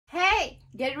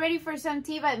Get ready for some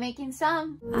tea by making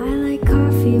some. I like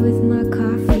coffee with my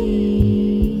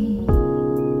coffee.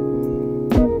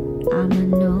 I'm a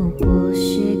no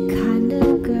bullshit kind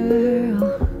of girl.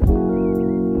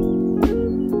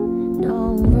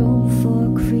 No room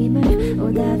for creamer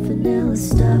or that vanilla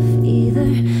stuff either.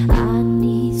 I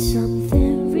need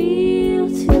something real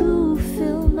to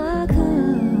fill my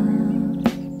cup.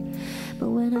 But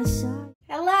when I saw...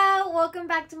 Hello, welcome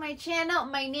back to my channel.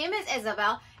 My name is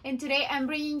Isabel, and today I'm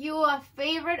bringing you a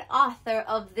favorite author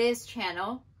of this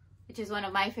channel, which is one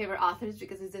of my favorite authors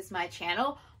because this is my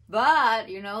channel, but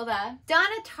you know that.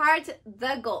 Donna Tartt's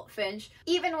The Goldfinch.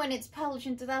 Even when it's published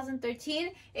in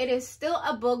 2013, it is still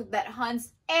a book that haunts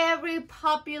every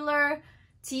popular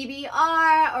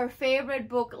TBR or favorite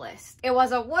book list. It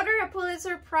was awarded a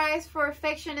Pulitzer Prize for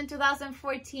fiction in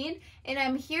 2014, and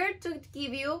I'm here to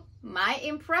give you my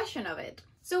impression of it.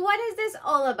 So what is this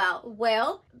all about?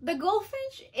 Well, The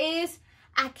Goldfinch is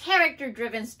a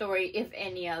character-driven story, if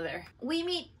any other. We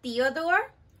meet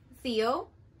Theo,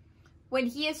 when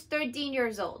he is 13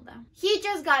 years old. He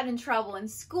just got in trouble in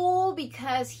school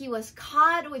because he was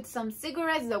caught with some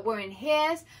cigarettes that weren't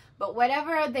his, but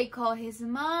whatever, they call his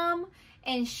mom,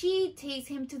 and she takes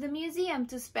him to the museum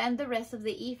to spend the rest of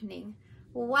the evening.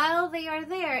 While they are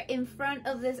there in front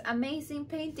of this amazing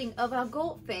painting of a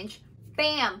goldfinch,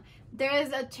 bam! There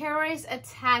is a terrorist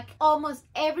attack. Almost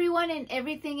everyone and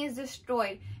everything is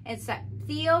destroyed except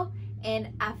Theo and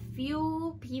a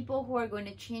few people who are going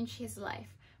to change his life.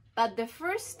 But the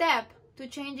first step to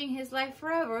changing his life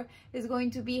forever is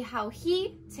going to be how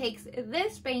he takes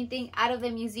this painting out of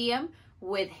the museum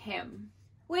with him.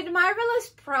 With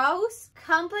marvelous prose,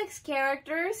 complex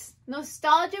characters,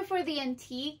 nostalgia for the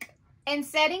antique, and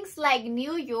settings like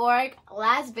New York,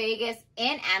 Las Vegas,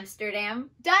 and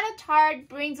Amsterdam, Donna Tartt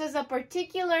brings us a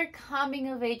particular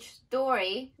coming-of-age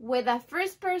story with a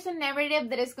first-person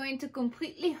narrative that is going to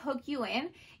completely hook you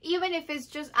in, even if it's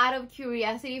just out of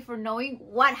curiosity for knowing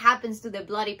what happens to the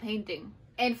bloody painting,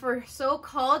 and for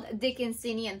so-called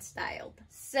Dickensian style.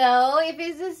 So, if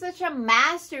this is such a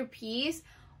masterpiece,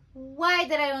 why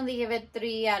did I only give it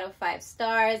 3 out of 5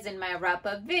 stars in my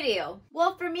wrap-up video?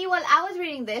 Well, for me, while I was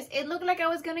reading this, it looked like I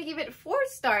was gonna give it 4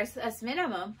 stars as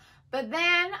minimum. But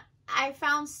then I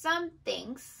found some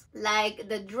things like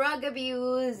the drug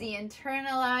abuse, the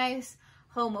internalized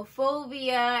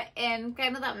homophobia, and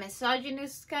kind of that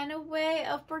misogynist kind of way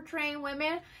of portraying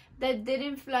women that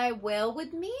didn't fly well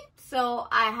with me. So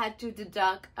I had to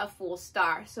deduct a full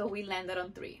star. So we landed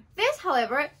on 3. This,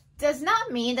 however, does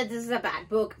not mean that this is a bad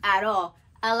book at all.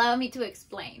 Allow me to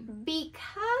explain.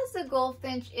 Because The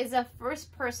Goldfinch is a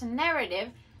first-person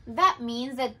narrative, that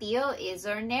means that Theo is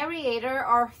our narrator,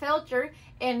 our filter,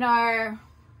 and our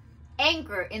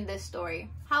anchor in this story.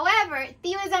 However,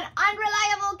 Theo is an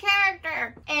unreliable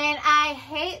character, and I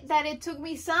hate that it took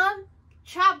me some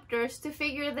chapters to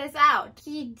figure this out.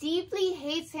 He deeply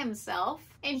hates himself,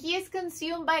 and he is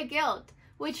consumed by guilt,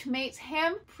 which makes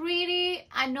him pretty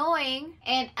annoying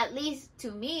and, at least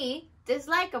to me,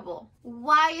 dislikable.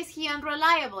 Why is he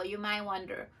unreliable, you might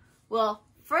wonder? Well,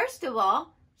 first of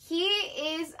all, he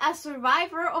is a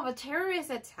survivor of a terrorist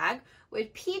attack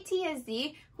with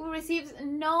PTSD who receives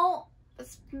no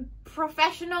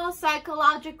professional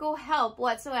psychological help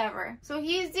whatsoever. So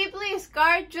he is deeply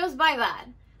scarred just by that.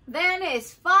 Then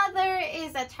his father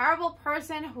is a terrible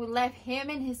person who left him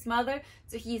and his mother,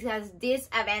 so he has this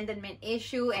abandonment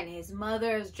issue, and his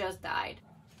mother has just died.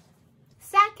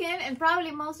 Second, and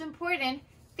probably most important,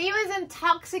 Theo is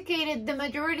intoxicated the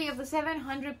majority of the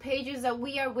 700 pages that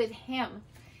we are with him.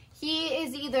 He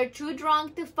is either too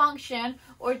drunk to function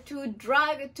or too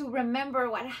drugged to remember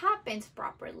what happens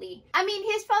properly. I mean,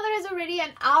 his father is already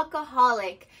an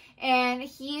alcoholic, and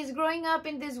he is growing up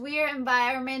in this weird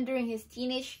environment during his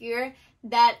teenage year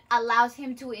that allows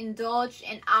him to indulge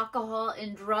in alcohol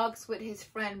and drugs with his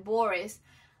friend Boris,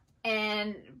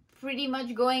 and pretty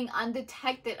much going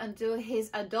undetected until his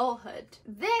adulthood.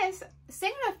 This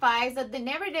signifies that the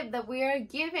narrative that we are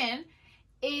given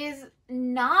is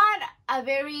not a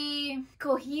very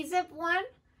cohesive one.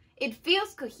 It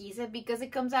feels cohesive because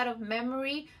it comes out of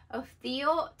memory of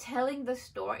Theo telling the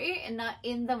story and not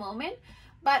in the moment,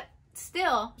 but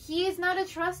still, he is not a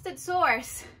trusted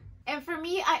source. And for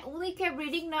me, I only kept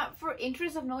reading not for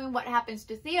interest of knowing what happens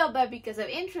to Theo, but because of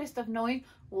interest of knowing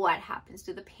what happens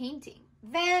to the painting.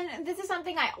 Then, this is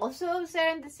something I also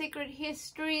said in The Secret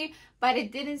History, but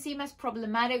it didn't seem as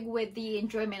problematic with the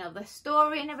enjoyment of the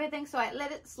story and everything, so I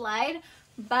let it slide.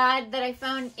 But that I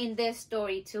found in this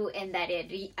story too, and that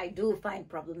I do find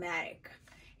problematic.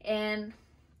 And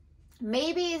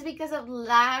maybe it's because of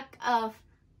lack of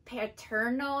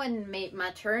paternal and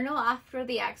maternal after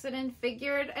the accident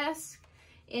figured-esque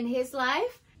in his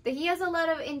life, that he has a lot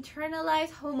of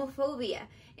internalized homophobia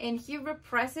and he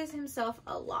represses himself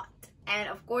a lot. And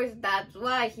of course, that's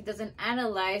why he doesn't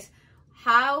analyze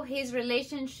how his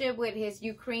relationship with his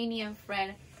Ukrainian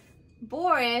friend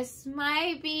Boris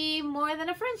might be more than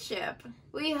a friendship.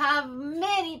 We have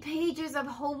many pages of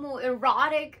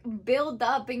homoerotic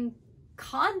build-up in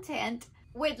content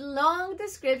with long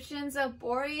descriptions of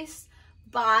Boris'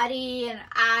 body and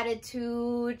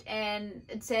attitude and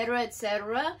etc,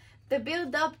 etc, that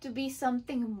build up to be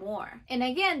something more. And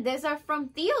again, these are from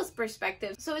Theo's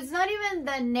perspective, so it's not even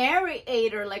the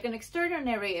narrator, like an external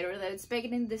narrator, that is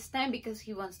speaking this time because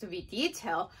he wants to be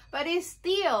detailed, but it's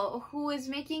Theo who is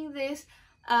making this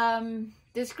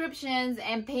descriptions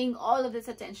and paying all of this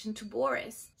attention to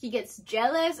Boris. He gets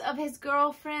jealous of his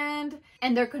girlfriend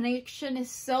and their connection is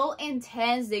so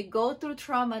intense. They go through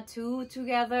trauma too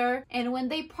together, and when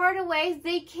they part ways,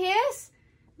 they kiss.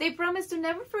 They promise to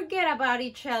never forget about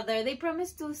each other. They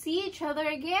promise to see each other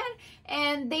again,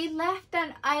 and they left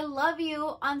an I love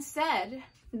you unsaid.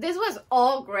 This was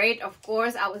all great, of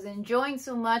course. I was enjoying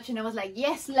so much and I was like,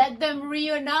 yes, let them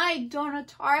reunite, Donna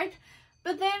Tartt.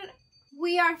 But then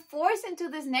we are forced into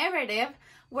this narrative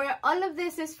where all of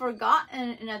this is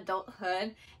forgotten in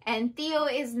adulthood, and Theo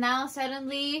is now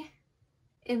suddenly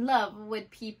in love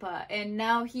with Pippa, and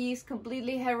now he's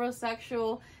completely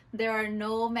heterosexual. There are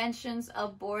no mentions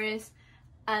of Boris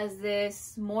as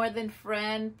this more than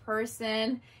friend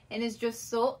person, and it's just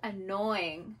so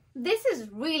annoying. This is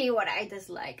really what I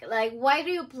dislike. Like, why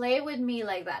do you play with me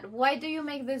like that? Why do you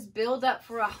make this build up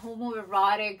for a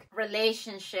homoerotic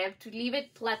relationship to leave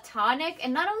it platonic,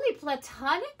 and not only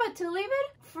platonic, but to leave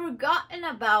it forgotten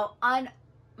about,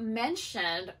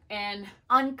 unmentioned, and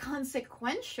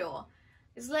unconsequential?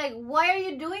 It's like, why are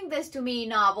you doing this to me,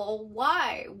 novel?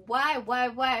 Why?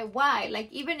 Why? Like,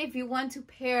 even if you want to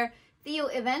pair Theo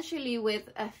eventually with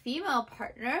a female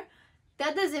partner,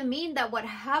 that doesn't mean that what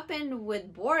happened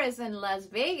with Boris in Las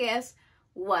Vegas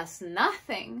was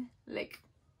nothing. Like,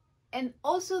 and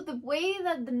also the way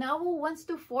that the novel wants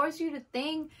to force you to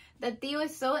think that Theo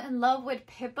is so in love with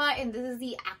Pippa and this is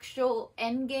the actual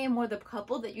endgame or the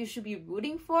couple that you should be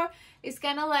rooting for, is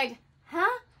kind of like,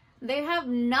 huh? They have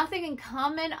nothing in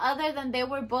common other than they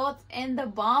were both in the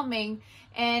bombing.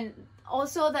 And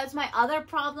also, that's my other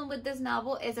problem with this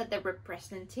novel, is that the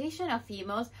representation of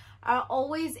females are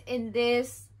always in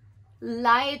this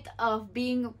light of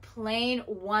being plain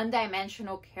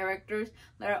one-dimensional characters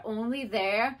that are only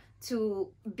there to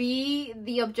be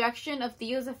the objection of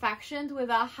Theo's affections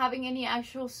without having any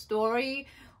actual story,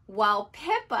 while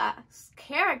Pippa's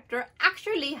character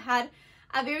actually had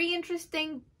a very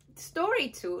interesting story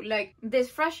too, like this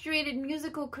frustrated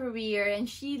musical career, and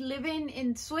she living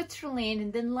in Switzerland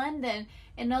and then London,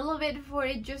 and all of it for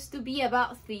it just to be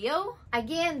about Theo.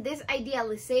 Again, this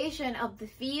idealization of the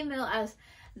female as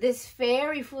this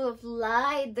fairy full of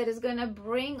light that is gonna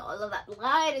bring all of that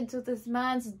light into this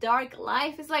man's dark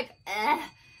life is like, eh.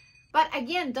 But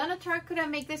again, Donna Tartt could have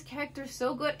made this character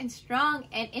so good and strong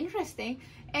and interesting,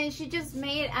 and she just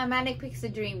made a manic pixie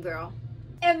dream girl.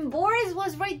 And Boris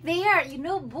was right there, you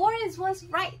know, Boris was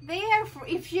right there for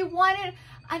if you wanted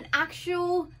an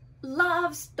actual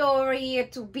love story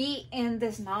to be in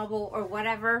this novel or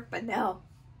whatever. But no,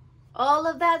 all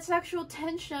of that sexual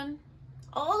tension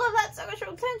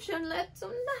led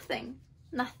to nothing.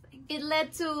 It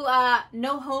led to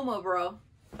no homo, bro.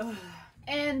 Ugh.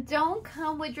 And don't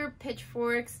come with your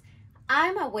pitchforks.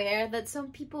 I'm aware that some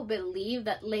people believe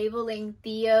that labeling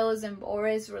Theo's and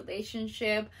Boris'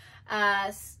 relationship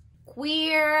as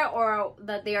queer, or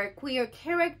that they are queer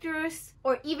characters,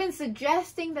 or even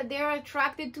suggesting that they are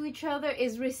attracted to each other,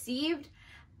 is received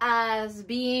as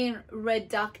being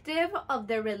reductive of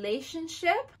their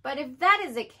relationship. But if that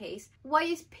is the case, why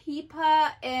is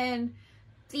Pippa and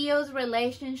Theo's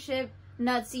relationship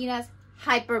not seen as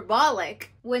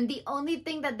hyperbolic, when the only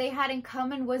thing that they had in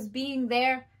common was being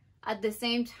there at the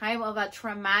same time of a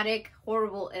traumatic,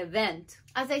 horrible event?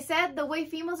 As I said, the way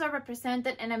females are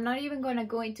represented, and I'm not even going to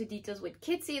go into details with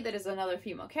Kitsy, that is another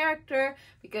female character,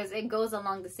 because it goes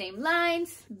along the same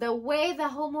lines. The way the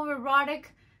homoerotic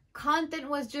content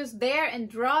was just there and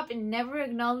dropped and never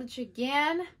acknowledged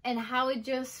again, and how it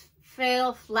just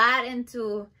fell flat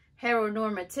into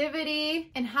heteronormativity,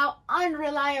 and how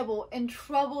unreliable and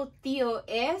troubled Theo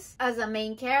is as a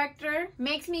main character,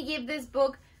 makes me give this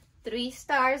book 3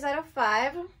 stars out of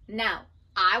 5. Now,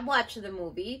 I watched the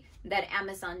movie that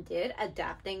Amazon did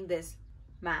adapting this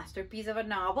masterpiece of a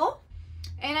novel,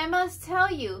 and I must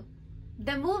tell you,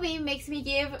 the movie makes me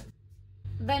give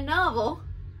the novel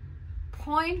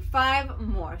 0.5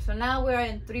 more. So now we're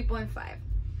in 3.5.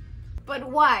 But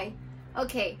why?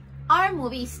 Okay, our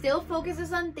movie still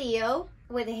focuses on Theo,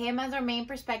 with him as our main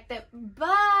perspective,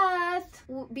 but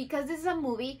because this is a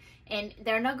movie and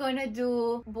they're not going to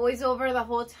do voiceover the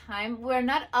whole time, we're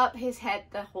not up his head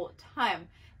the whole time.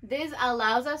 This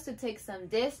allows us to take some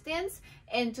distance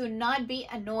and to not be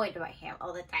annoyed by him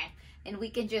all the time, and we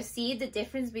can just see the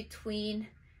difference between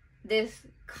this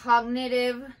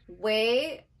cognitive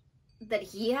way that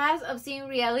he has of seeing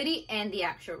reality and the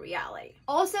actual reality.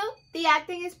 Also, the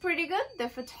acting is pretty good. The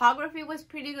photography was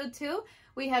pretty good too.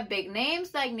 We have big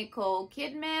names like Nicole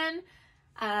Kidman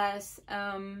as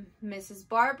Mrs.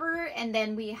 Barber, and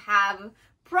then we have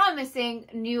promising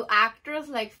new actors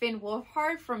like Finn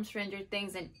Wolfhard from Stranger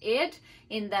Things and It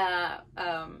in the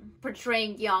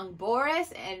portraying young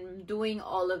Boris and doing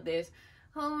all of this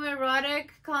homoerotic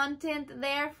content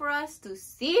there for us to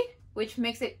see, which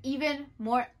makes it even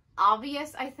more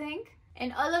obvious, I think.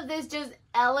 And all of this just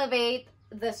elevate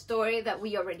the story that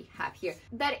we already have here.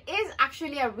 That is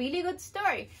actually a really good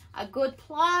story, a good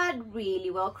plot,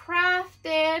 really well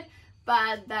crafted,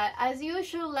 but that, as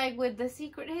usual, like with The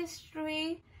Secret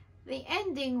History, the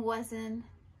ending wasn't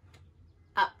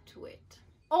up to it.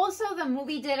 Also, the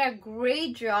movie did a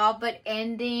great job at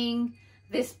ending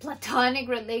this platonic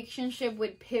relationship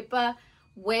with Pippa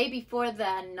way before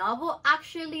the novel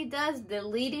actually does,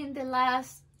 deleting the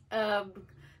last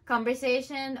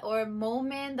conversation or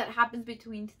moment that happens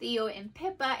between Theo and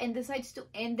Pippa, and decides to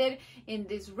end it in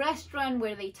this restaurant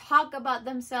where they talk about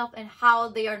themselves and how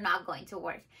they are not going to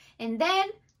work. And then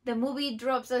the movie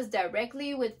drops us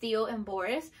directly with Theo and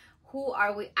Boris. Who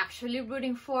are we actually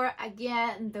rooting for?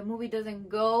 Again, the movie doesn't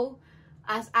go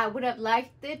as I would have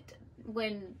liked it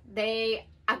when they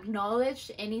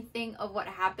acknowledged anything of what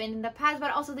happened in the past,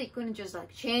 but also they couldn't just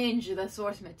like change the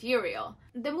source material.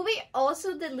 The movie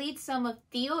also deletes some of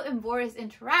Theo and Boris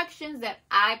interactions that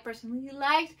I personally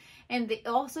liked, and it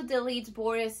also deletes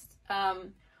Boris'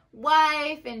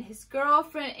 wife and his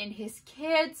girlfriend and his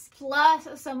kids, plus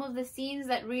some of the scenes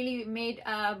that really made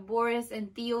Boris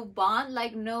and Theo bond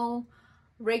like no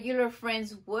regular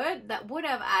friends would. That would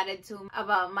have added to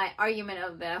about my argument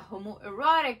of the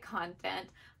homoerotic content.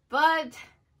 But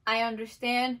I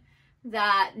understand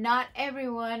that not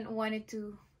everyone wanted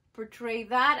to portray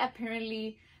that.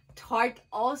 Apparently Tartt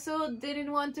also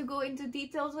didn't want to go into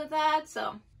details with that.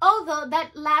 So although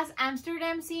that last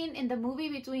Amsterdam scene in the movie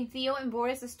between Theo and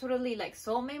Boris is totally like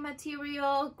soulmate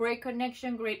material, great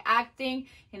connection, great acting,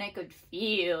 and I could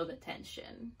feel the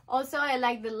tension. Also, I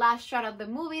like the last shot of the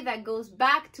movie that goes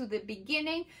back to the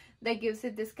beginning, that gives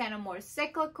it this kind of more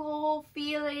cyclical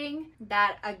feeling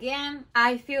that, again,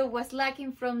 I feel was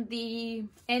lacking from the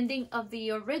ending of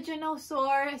the original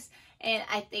source. And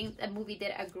I think the movie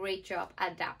did a great job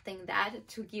adapting that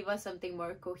to give us something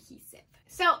more cohesive.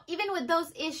 So even with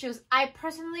those issues I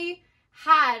personally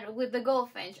had with the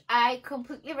Goldfinch, I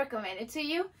completely recommend it to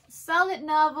you. Solid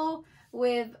novel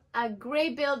with a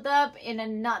great build-up and a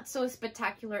not so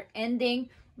spectacular ending.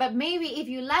 But maybe if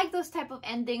you like those type of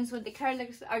endings where the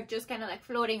characters are just kind of like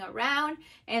floating around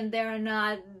and they're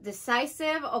not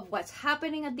decisive of what's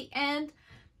happening at the end,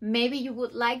 maybe you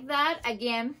would like that.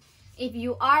 Again, if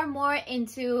you are more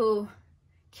into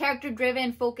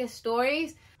character-driven focused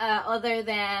stories, other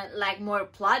than like more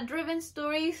plot-driven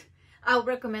stories, I would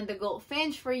recommend The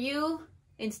Goldfinch for you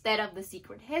instead of The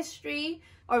Secret History.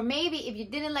 Or maybe if you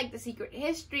didn't like The Secret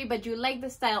History but you like the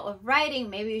style of writing,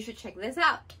 maybe you should check this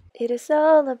out. It is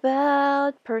all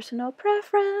about personal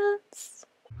preference.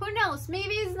 Who knows,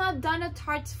 maybe it's not Donna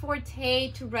Tartt's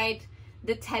forte to write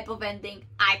the type of ending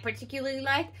I particularly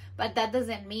like, but that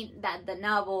doesn't mean that the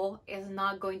novel is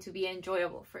not going to be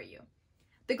enjoyable for you.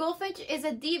 The Goldfinch is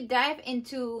a deep dive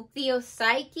into Theo's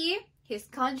psyche, his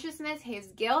consciousness, his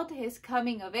guilt, his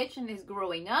coming of age and his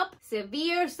growing up,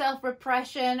 severe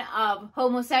self-repression of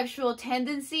homosexual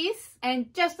tendencies,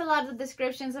 and just a lot of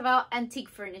descriptions about antique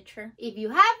furniture. If you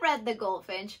have read The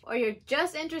Goldfinch, or you're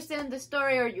just interested in the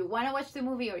story, or you want to watch the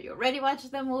movie, or you already watched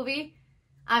the movie,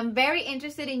 I'm very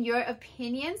interested in your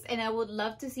opinions and I would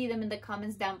love to see them in the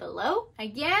comments down below.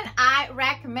 Again, I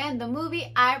recommend the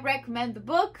movie, I recommend the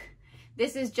book.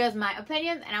 This is just my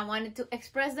opinion and I wanted to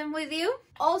express them with you.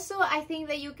 Also, I think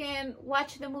that you can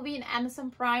watch the movie in Amazon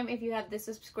Prime if you have the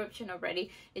subscription already.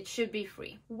 It should be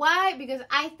free. Why? Because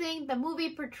I think the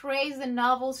movie portrays the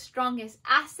novel's strongest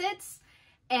assets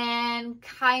and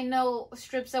kind of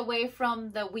strips away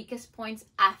from the weakest points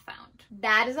I found.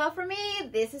 That is all for me.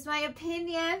 This is my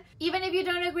opinion. Even if you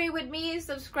don't agree with me,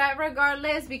 subscribe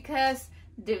regardless because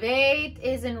debate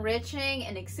is enriching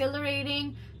and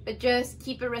exhilarating, but just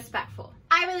keep it respectful.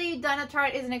 I believe Donna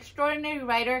Tartt is an extraordinary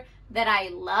writer that I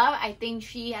love. I think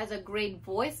she has a great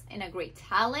voice and a great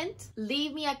talent.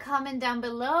 Leave me a comment down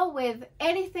below with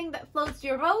anything that floats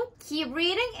your boat. Keep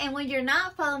reading, and when you're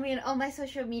not, follow me on all my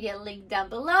social media linked down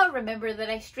below. Remember that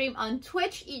I stream on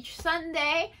Twitch each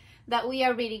Sunday, that we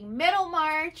are reading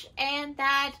Middlemarch, and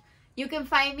that you can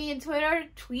find me on Twitter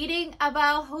tweeting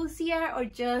about Hosier or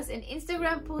just on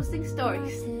Instagram posting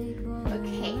stories.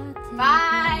 Okay,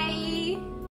 bye!